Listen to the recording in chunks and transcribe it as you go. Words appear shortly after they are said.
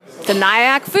The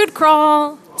Nyack Food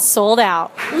Crawl. Sold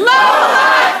out.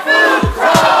 lohud Food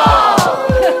Crawl!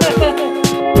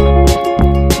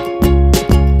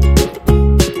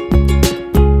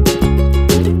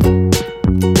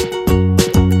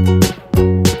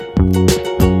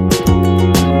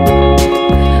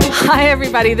 Hi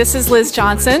everybody, this is Liz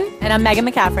Johnson. And I'm Megan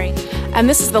McCaffrey. And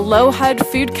this is the lohud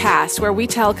Foodcast, where we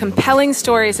tell compelling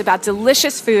stories about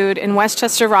delicious food in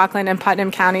Westchester, Rockland, and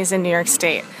Putnam counties in New York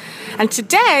State. And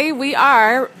today we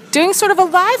are doing sort of a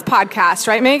live podcast,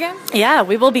 right, Megan? Yeah,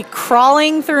 we will be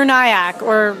crawling through Nyack,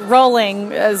 or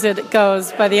rolling as it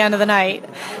goes by the end of the night,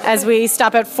 as we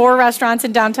stop at 4 restaurants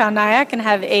in downtown Nyack and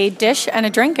have a dish and a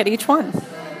drink at each one.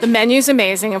 The menu's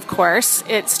amazing, of course.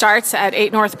 It starts at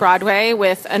 8 North Broadway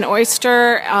with an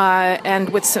oyster and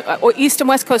with some, East and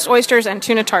West Coast oysters and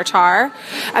tuna tartare.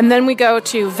 And then we go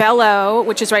to Velo,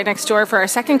 which is right next door, for our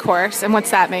second course. And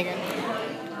what's that, Megan?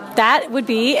 That would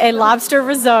be a lobster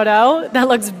risotto that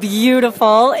looks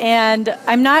beautiful, and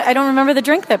I don't remember the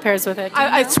drink that pairs with it.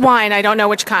 It's wine. I don't know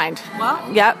which kind.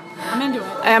 Well, Yep. I'm into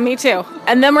it. Me too.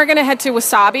 And then we're going to head to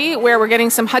Wasabi, where we're getting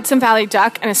some Hudson Valley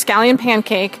duck and a scallion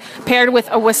pancake paired with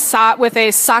a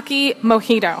sake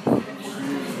mojito.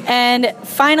 And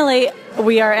finally,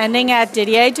 we are ending at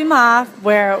Didier Dumas,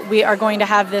 where we are going to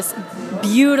have this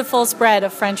beautiful spread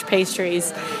of French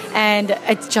pastries, and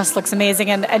it just looks amazing.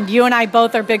 And you and I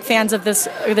both are big fans of this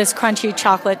crunchy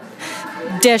chocolate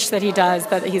dish that he does,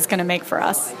 that he's going to make for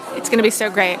us. It's going to be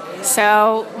so great.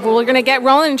 So we're going to get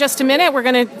rolling in just a minute. We're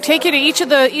going to take you to each of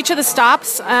the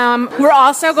stops. We're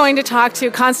also going to talk to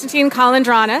Konstantin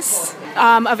Kalendranis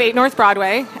of 8 North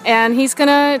Broadway, and he's going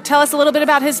to tell us a little bit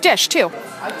about his dish too.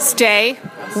 Stay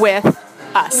with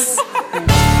us.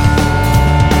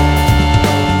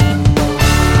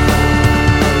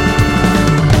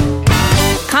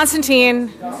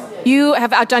 Konstantin, you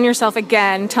have outdone yourself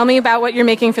again. Tell me about what you're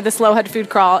making for this lohud food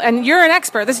crawl. And you're an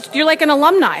expert. You're like an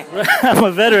alumni. I'm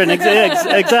a veteran.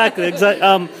 Exactly.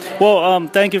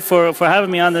 Thank you for having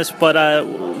me on this. But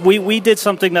we did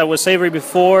something that was savory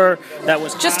before. That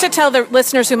was just to tell the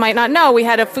listeners who might not know. We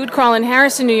had a food crawl in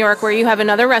Harrison, New York, where you have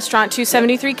another restaurant,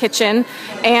 273 Kitchen,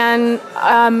 and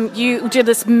you did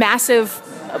this massive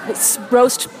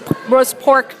roast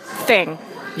pork thing.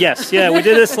 Yes, yeah, we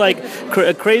did this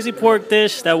crazy pork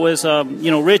dish that was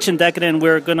rich and decadent.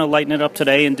 We're gonna lighten it up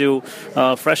today and do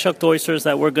fresh hucked oysters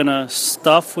that we're gonna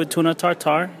stuff with tuna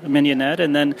tartare, mignonette,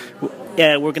 and then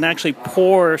we're gonna actually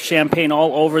pour champagne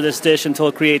all over this dish until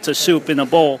it creates a soup in a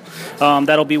bowl.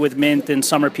 That'll be with mint and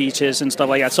summer peaches and stuff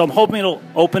like that. So I'm hoping it'll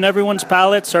open everyone's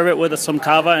palate, serve it with some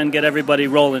cava, and get everybody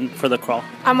rolling for the crawl.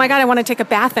 Oh my God, I want to take a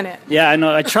bath in it. Yeah, I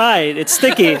know. I tried. It's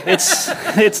sticky.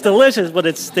 It's delicious, but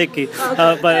it's sticky.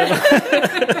 Okay.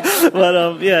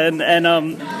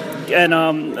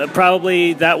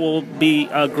 Probably that will be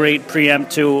a great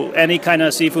preempt to any kind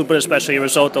of seafood, but especially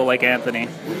risotto like Anthony.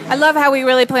 I love how we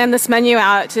really planned this menu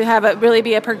out to have it really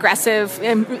be a progressive,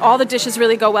 and all the dishes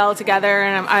really go well together,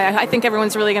 and I think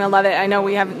everyone's really going to love it. I know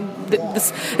we have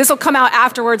this will come out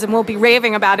afterwards, and we'll be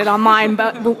raving about it online,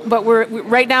 but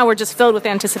right now we're just filled with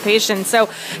anticipation. So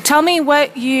tell me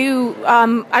what you,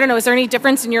 I don't know, is there any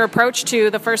difference in your approach to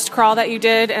the first crawl that you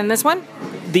did and this one?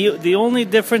 The only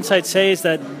difference I'd say is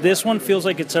that this one feels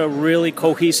like it's a really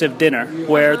cohesive dinner,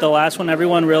 where the last one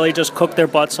everyone really just cooked their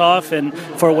butts off and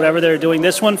for whatever they're doing.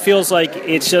 This one feels like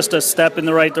it's just a step in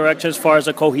the right direction as far as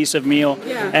a cohesive meal.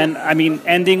 Yeah. And I mean,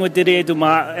 ending with Didier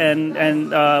Dumas and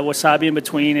wasabi in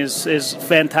between is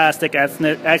fantastic,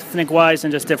 ethnic wise,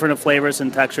 and just different flavors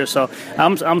and textures. So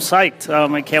I'm psyched.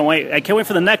 I can't wait. I can't wait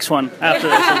for the next one after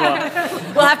this as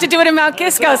well. We'll have to do it in Mount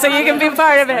Kisco so you can be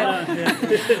part of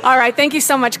it. All right. Thank you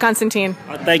so much, Konstantin.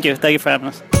 Thank you. Thank you for having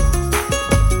us.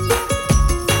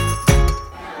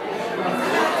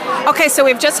 Okay, so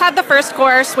we've just had the first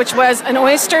course, which was an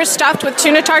oyster stuffed with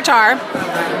tuna tartare,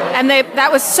 and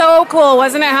that was so cool,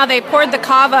 wasn't it? How they poured the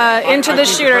cava into the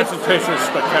shooter. The presentation is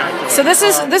spectacular. So this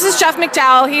is Jeff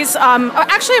McDowell. He's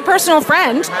actually a personal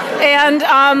friend,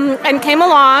 and came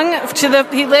along to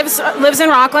he lives in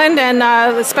Rockland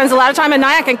and spends a lot of time in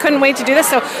Nyack and couldn't wait to do this.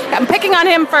 So I'm picking on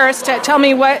him first to tell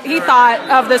me what he thought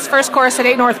of this first course at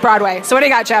 8 North Broadway. So what do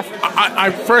you got, Jeff?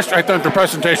 I thought the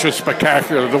presentation was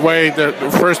spectacular. The way the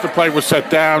plate was set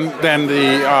down, then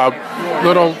the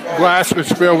little glass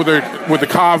was filled with the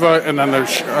cava, and then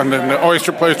the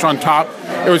oyster placed on top.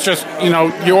 It was just,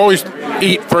 you always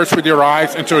eat first with your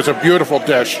eyes, and so it's a beautiful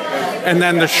dish. And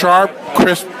then the sharp,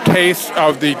 crisp taste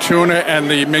of the tuna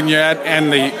and the mignonette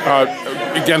and the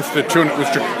against the tuna was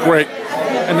just great.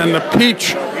 And then the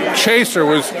peach chaser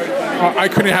was, I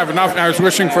couldn't have enough, and I was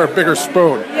wishing for a bigger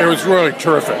spoon. It was really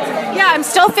terrific. Yeah, I'm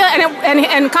still feeling,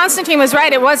 and Constantine was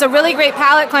right. It was a really great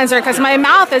palate cleanser because my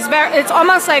mouth is it's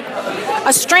almost like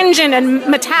astringent and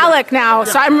metallic now.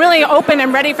 So I'm really open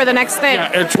and ready for the next thing.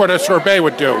 Yeah, it's what a sorbet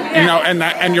would do, you know.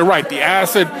 And you're right, the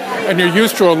acid, and you're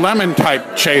used to a lemon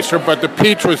type chaser, but the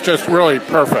peach was just really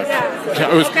perfect.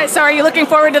 Yeah, it was. Okay, so are you looking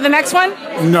forward to the next one?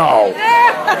 No.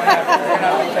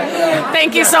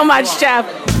 Thank you so much, Jeff.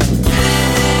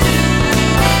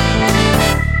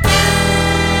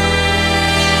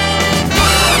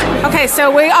 Okay,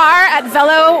 so we are at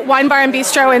Velo Wine Bar and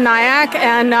Bistro in Nyack,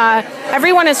 and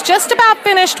everyone is just about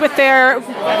finished with their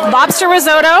lobster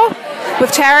risotto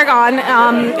with tarragon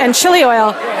and chili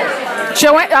oil.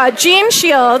 Jean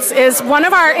Shields is one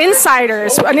of our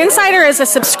insiders. An insider is a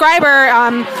subscriber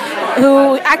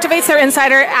who activates their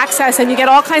insider access, and you get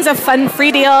all kinds of fun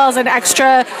free deals and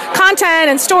extra content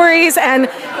and stories, and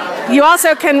you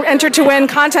also can enter to win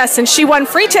contests, and she won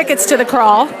free tickets to the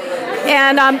crawl.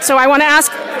 And so I want to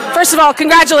ask, first of all,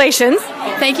 congratulations.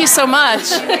 Thank you so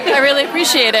much. I really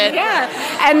appreciate it. Yeah.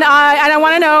 And I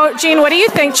want to know, Jean, what do you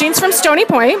think? Jean's from Stony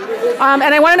Point. And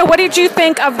I want to know, what did you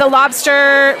think of the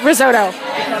lobster risotto?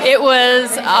 It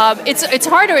was, it's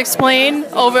hard to explain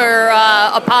over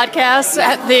a podcast,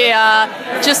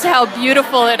 just how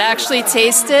beautiful it actually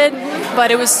tasted.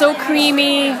 But it was so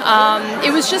creamy.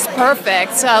 It was just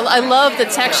perfect. I love the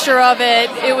texture of it.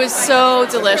 It was so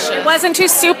delicious. It wasn't too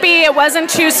soupy. It wasn't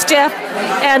too stiff.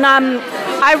 And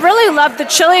I really loved the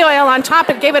chili oil on top.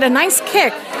 It gave it a nice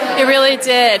kick. It really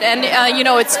did. And,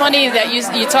 it's funny that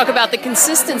you talk about the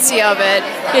consistency of it.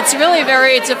 It's really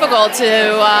very difficult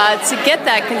to get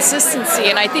that consistency,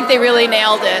 and I think they really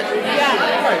nailed it.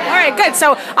 All right, good.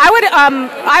 So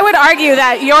I would argue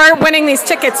that your winning these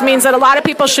tickets means that a lot of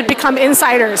people should become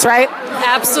insiders, right?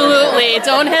 Absolutely.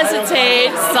 Don't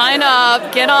hesitate. Sign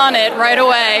up. Get on it right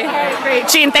away. All right, great.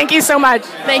 Jean, thank you so much.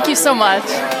 Thank you so much.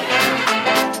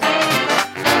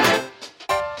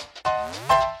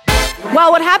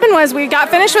 Well, what happened was we got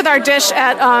finished with our dish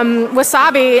at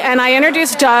Wasabi, and I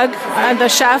introduced Doug, the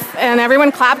chef, and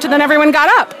everyone clapped, and then everyone got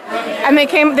up. And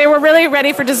they were really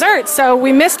ready for dessert. So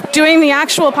we missed doing the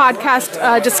actual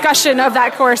podcast discussion of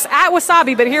that course at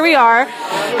Wasabi, but here we are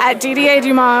at Didier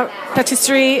Dumas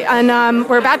Patisserie, and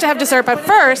we're about to have dessert. But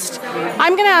first,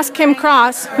 I'm going to ask Kim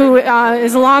Cross, who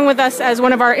is along with us as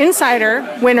one of our insider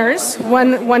winners,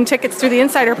 won tickets through the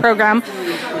insider program,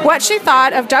 what she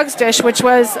thought of Doug's dish, which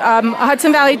was a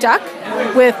Hudson Valley duck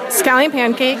with scallion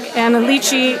pancake and a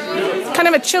lychee, kind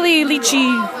of a chili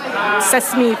lychee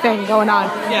sesame thing going on.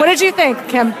 Yeah. What did you think,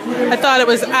 Kim? I thought it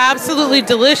was absolutely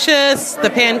delicious. The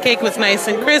pancake was nice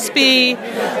and crispy.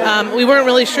 We weren't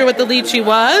really sure what the lychee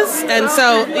was, and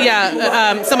so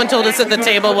someone told us at the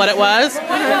table what it was.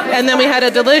 And then we had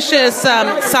a delicious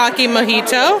sake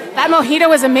mojito. That mojito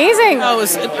was amazing. Oh, it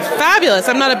was fabulous.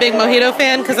 I'm not a big mojito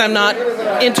fan because I'm not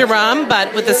into rum,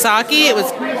 but with the sake, it was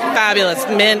fabulous.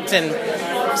 Mint, and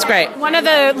it's great. One of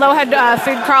the lohud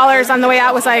food crawlers on the way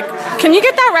out was like, "Can you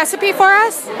get that recipe for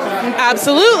us?"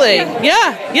 Absolutely.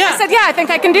 Yeah. I said, "Yeah, I think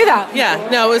I can do that." Yeah.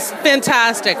 No, it was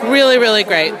fantastic. Really, really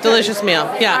great. Delicious meal.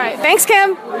 Yeah. All right. Thanks,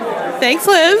 Kim. Thanks,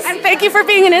 Liz. And thank you for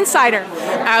being an insider.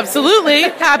 Absolutely.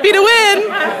 Happy to win.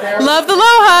 Love the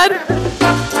lohud.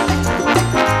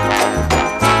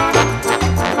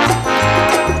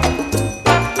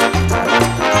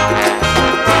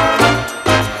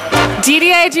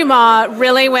 Didier Dumas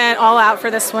really went all out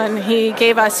for this one. He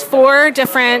gave us 4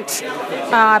 different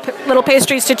little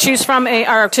pastries to choose from. You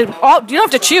don't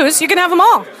have to choose. You can have them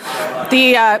all.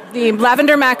 The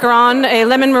lavender macaron, a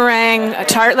lemon meringue, a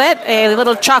tartlet, a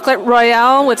little chocolate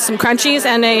royale with some crunchies,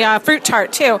 and a fruit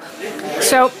tart too.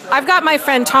 So I've got my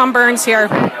friend Tom Burns here.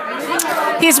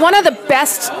 He's one of the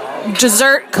best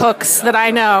dessert cooks that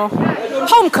I know.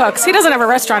 Home cooks. He doesn't have a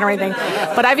restaurant or anything.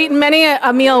 But I've eaten many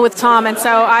a meal with Tom, and so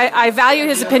I value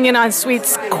his opinion on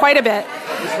sweets quite a bit.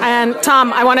 And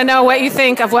Tom, I want to know what you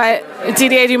think of what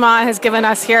Didier Dumas has given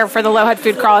us here for the Lohud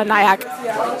Food Crawl at Nyack.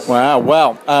 Wow,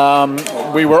 well,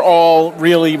 we were all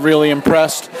really, really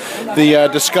impressed. The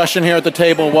discussion here at the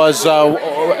table was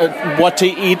what to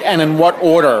eat and in what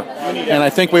order. And I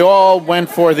think we all went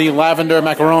for the lavender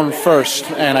macaron first,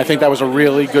 and I think that was a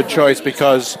really good choice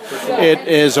because it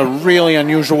is a really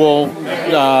unusual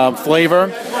flavor.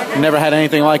 Never had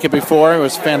anything like it before. It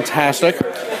was fantastic.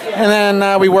 And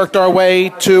then we worked our way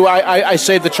to, I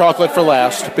saved the chocolate for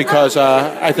last because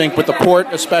I think with the port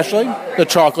especially, the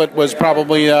chocolate was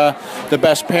probably the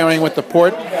best pairing with the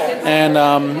port. and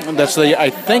I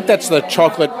think that's the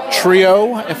chocolate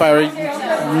trio, if I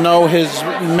know his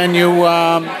menu.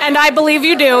 And I believe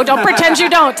you do. Don't pretend you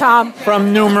don't, Tom.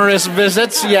 From numerous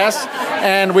visits, yes.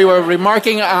 And we were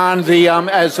remarking on the,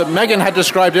 as Megan had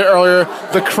described it earlier,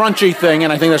 the crunchy thing,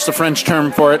 and I think that's the French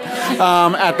term for it,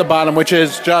 at the bottom, which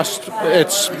is just,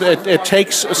 it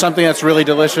takes something that's really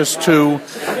delicious to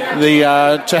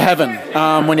heaven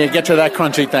when you get to that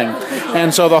crunchy thing.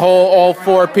 And so all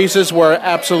 4 pieces were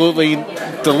absolutely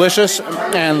delicious,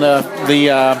 and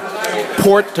the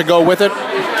port to go with it,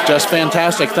 just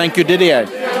fantastic. Thank you, Didier.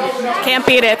 Can't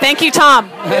beat it. Thank you, Tom.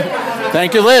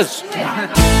 Thank you, Liz.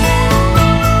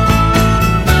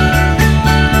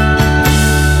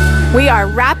 We are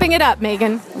wrapping it up,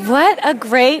 Megan. What a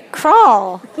great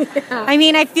crawl. I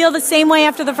mean, I feel the same way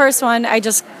after the first one. I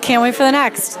just can't wait for the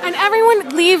next. And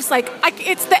everyone leaves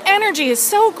it's the energy is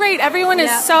so great. Everyone is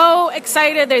so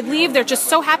excited. They leave. They're just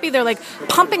so happy. They're like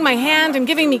pumping my hand and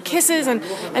giving me kisses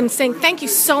and saying thank you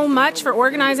so much for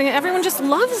organizing it. Everyone just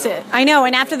loves it. I know.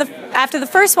 And after the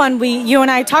first one, you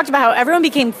and I talked about how everyone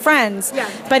became friends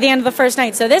by the end of the first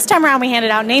night. So this time around, we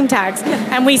handed out name tags,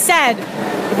 and we said,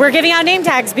 we're giving out name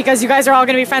tags because you guys are all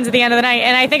going to be friends at the end of the night.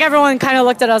 And I think everyone kind of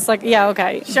looked at us like, yeah,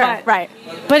 okay. Sure, right.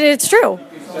 But it's true.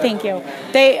 Thank you.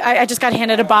 I just got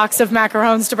handed a box of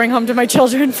macarons to bring home to my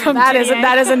children from that is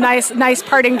a nice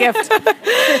parting gift.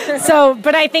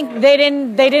 But I think they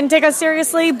didn't take us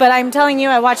seriously. But I'm telling you,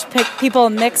 I watched people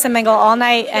mix and mingle all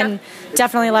night and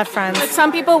definitely left friends. But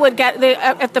some people would get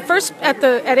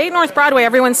at 8 North Broadway.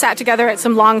 Everyone sat together at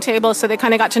some long tables, so they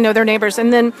kind of got to know their neighbors.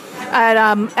 And then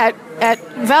at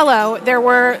Velo, there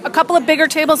were a couple of bigger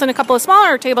tables and a couple of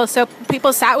smaller tables, so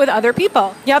people sat with other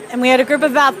people. Yep, and we had a group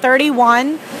of about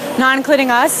 31, not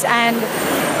including us, and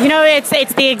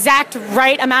it's the exact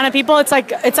right amount of people. It's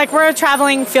like we're a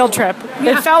traveling field trip.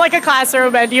 Yeah. It felt like a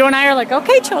classroom, and you and I are like,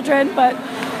 okay, children, but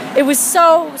it was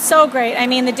so great. I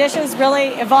mean, the dishes really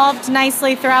evolved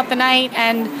nicely throughout the night,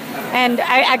 and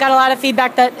I got a lot of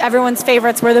feedback that everyone's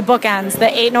favorites were the bookends. The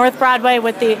 8 North Broadway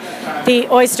with the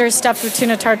oysters stuffed with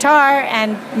tuna tartare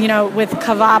and, with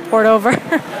kava poured over.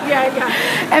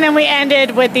 Yeah. And then we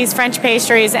ended with these French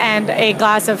pastries and a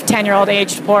glass of 10-year-old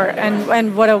aged port.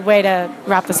 And what a way to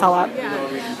wrap this all up. Yeah.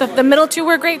 The middle 2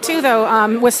 were great too, though.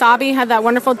 Wasabi had that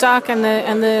wonderful duck and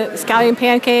the scallion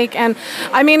pancake, and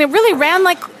I mean, it really ran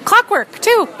like clockwork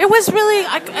too. It was really,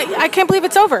 I can't believe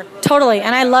it's over. Totally,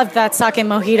 and I loved that sake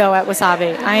mojito at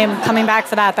Wasabi. I am coming back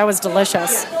for that. That was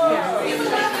delicious.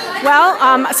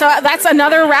 Well, so that's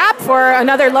another wrap for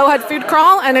another Lohud Food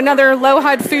Crawl and another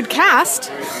Lohud Food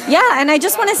Cast. Yeah, and I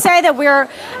just want to say that we're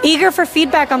eager for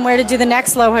feedback on where to do the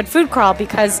next Lohud Food Crawl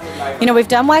because, we've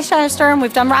done Westchester and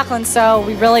we've done Rockland, so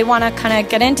we really want to kind of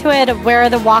get into it of where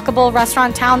the walkable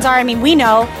restaurant towns are. I mean, we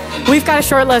know we've got a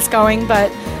short list going,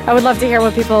 but I would love to hear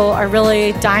what people are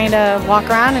really dying to walk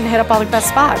around and hit up all the best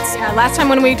spots. Yeah, last time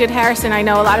when we did Harrison, I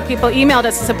know a lot of people emailed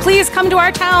us and said, please come to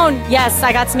our town. Yes,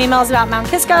 I got some emails about Mount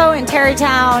Kisco and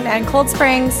Terrytown and Cold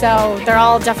Springs, so they're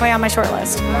all definitely on my short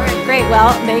list. All right, great.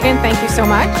 Well, Megan, thank you so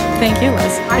much. Thank you,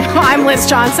 Liz. I'm Liz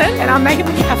Johnson. And I'm Megan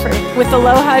McCaffrey. With the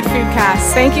Lohud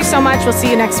Foodcast. Thank you so much. We'll see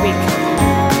you next week.